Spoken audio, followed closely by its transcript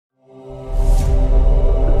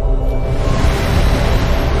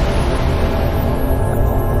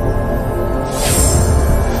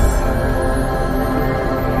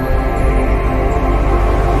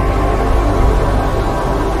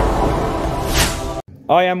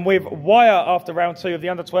I am with Wyre after round 2 of the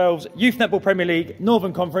Under-12s Youth Netball Premier League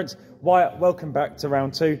Northern Conference. Wyre, welcome back to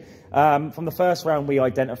round 2. From the first round, we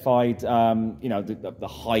identified, you know, the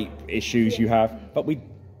height issues you have, but we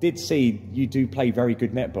did see you do play very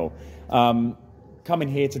good netball. Coming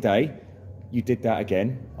here today, you did that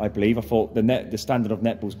again, I believe. I thought the standard of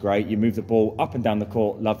netball's great. You move the ball up and down the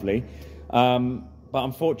court, lovely. But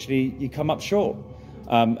unfortunately, you come up short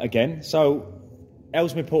again. So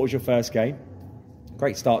Ellesmere Port was your first game.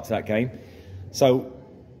 Great start to that game. So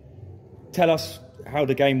tell us how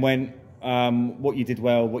the game went, what you did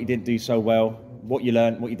well, what you didn't do so well, what you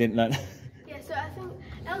learned, what you didn't learn. Yeah, so I think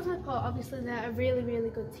Ellesmere Port, obviously they're a really, really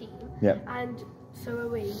good team. Yeah. And so are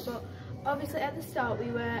we. But obviously at the start we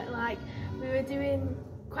were doing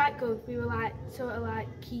quite good. We were like sort of like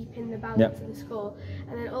keeping the balance of the score,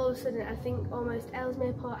 and then all of a sudden I think almost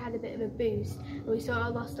Ellesmere Port had a bit of a boost and we sort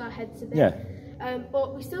of lost our heads a bit. Yeah.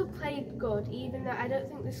 But we still played good, even though I don't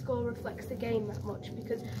think the score reflects the game that much,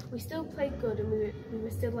 because we still played good and we were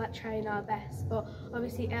still like trying our best. But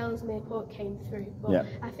obviously Ellesmere Port came through. But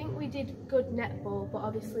I think we did good netball, but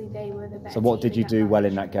obviously they were the better. So what team did you do well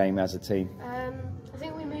in that game as a team? I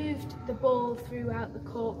think we moved the ball throughout the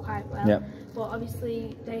court quite well, but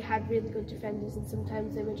obviously they had really good defenders and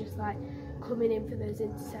sometimes they were just like coming in for those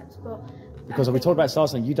intercepts. But because we talked about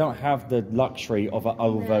last time, you don't have the luxury of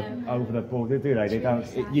over the ball, do they? They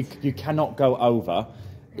don't. You cannot go over.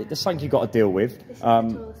 There's something you've got to deal with. This is the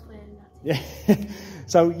tallest player in that team. Yeah.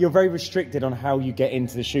 So you're very restricted on how you get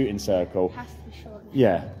into the shooting circle. It has to be short.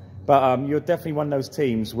 Yeah, but you're definitely one of those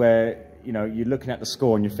teams where, you know, you're looking at the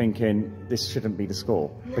score and you're thinking this shouldn't be the score,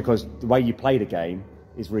 because the way you play the game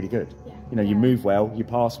is really good. Yeah. You know, you move well, you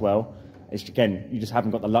pass well. It's, again, you just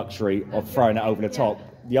haven't got the luxury of throwing it over the top.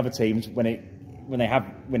 The other teams, when they're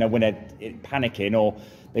panicking or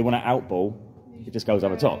they want to outball, it just goes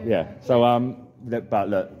over the top. Yeah. So but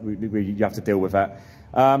look, you have to deal with that.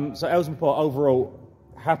 So Ellesmere Port, overall,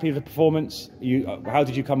 happy with the performance? How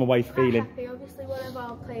did you come away feeling? Happy. Obviously, one of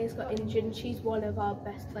our players got injured, and she's one of our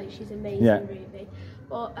best players. She's amazing, really.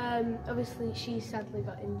 But obviously, she sadly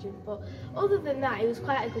got injured. But other than that, it was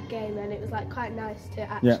quite a good game, and it was like quite nice to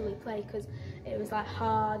actually play, because it was like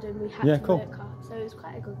hard and we had to work hard. So it was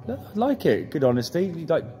quite a good game. I like it. Good honesty. You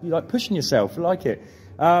like pushing yourself. I like it.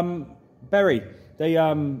 Berry, they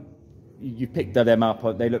you picked them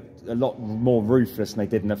up. They looked a lot more ruthless than they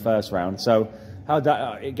did in the first round. So how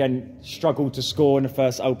that again struggled to score in the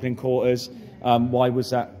first opening quarters? Why was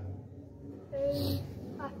that?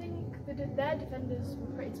 I think their defenders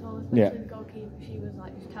were pretty tall, especially the goalkeeper. She was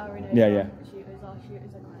like just towering over. Our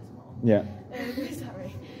shooters are quite small. Yeah.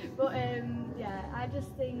 Sorry, but yeah, I just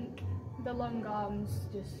think the long arms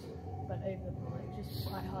just went over the ball. It was just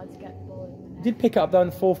quite hard to get the ball in the net. You did pick up though in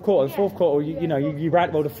the fourth quarter. The fourth quarter, you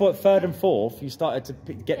ran well. The third and fourth, you started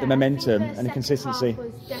to get the momentum and the consistency. The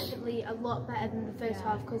second half was definitely a lot better than the first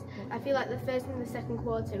half, because I feel like the first and the second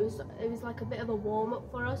quarter it was like a bit of a warm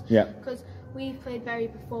up for us. Yeah. Because we've played very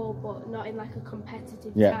before, but not in like a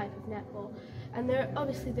competitive type of netball. And they're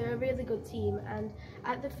a really good team. And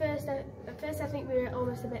at first I think we were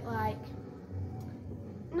almost a bit like,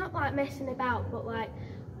 not like messing about, but like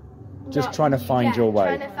just trying to find your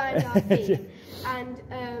way. Trying to find our feet.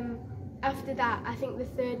 And after that, I think the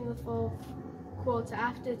third and the fourth quarter,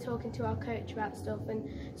 after talking to our coach about stuff and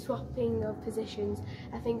swapping of positions,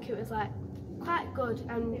 I think it was like quite good.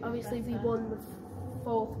 And obviously we won the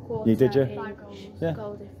fourth quarter. You did,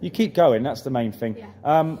 Goal you keep going, that's the main thing.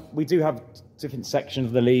 We do have different sections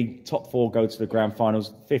of the league. Top 4 go to the grand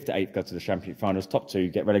finals, 5th to 8th go to the championship finals, top 2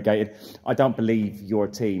 get relegated. I don't believe you're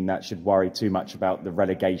a team that should worry too much about the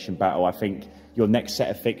relegation battle. I think your next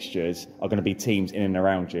set of fixtures are going to be teams in and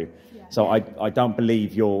around you. So I don't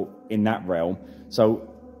believe you're in that realm. So,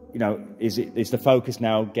 you know, is the focus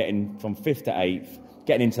now getting from 5th to 8th,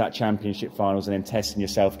 getting into that championship finals and then testing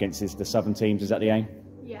yourself against the southern teams? Is that the aim?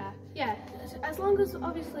 Yeah. As long as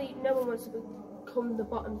obviously no one wants to become the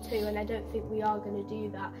bottom 2, and I don't think we are going to do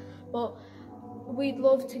that. But we'd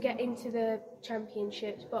love to get into the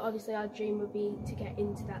championships, but obviously our dream would be to get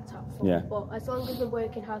into that top 4. But as long as we're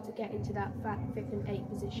working hard to get into that 5th and 8th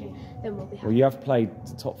position, then we'll be happy. Well, you have played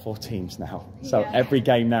the top 4 teams now, so every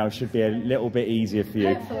game now should be a little bit easier for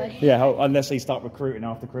you. Hopefully. Yeah, unless they start recruiting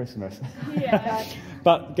after Christmas.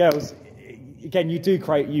 But girls, again, you do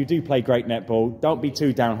play great netball. Don't be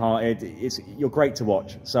too downhearted. You're great to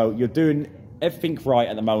watch. So you're doing everything right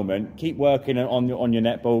at the moment. Keep working on your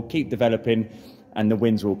netball. Keep developing, and the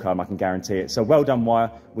wins will come. I can guarantee it. So well done,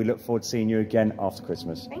 Wyre. We look forward to seeing you again after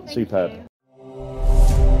Christmas. Thank Superb. you.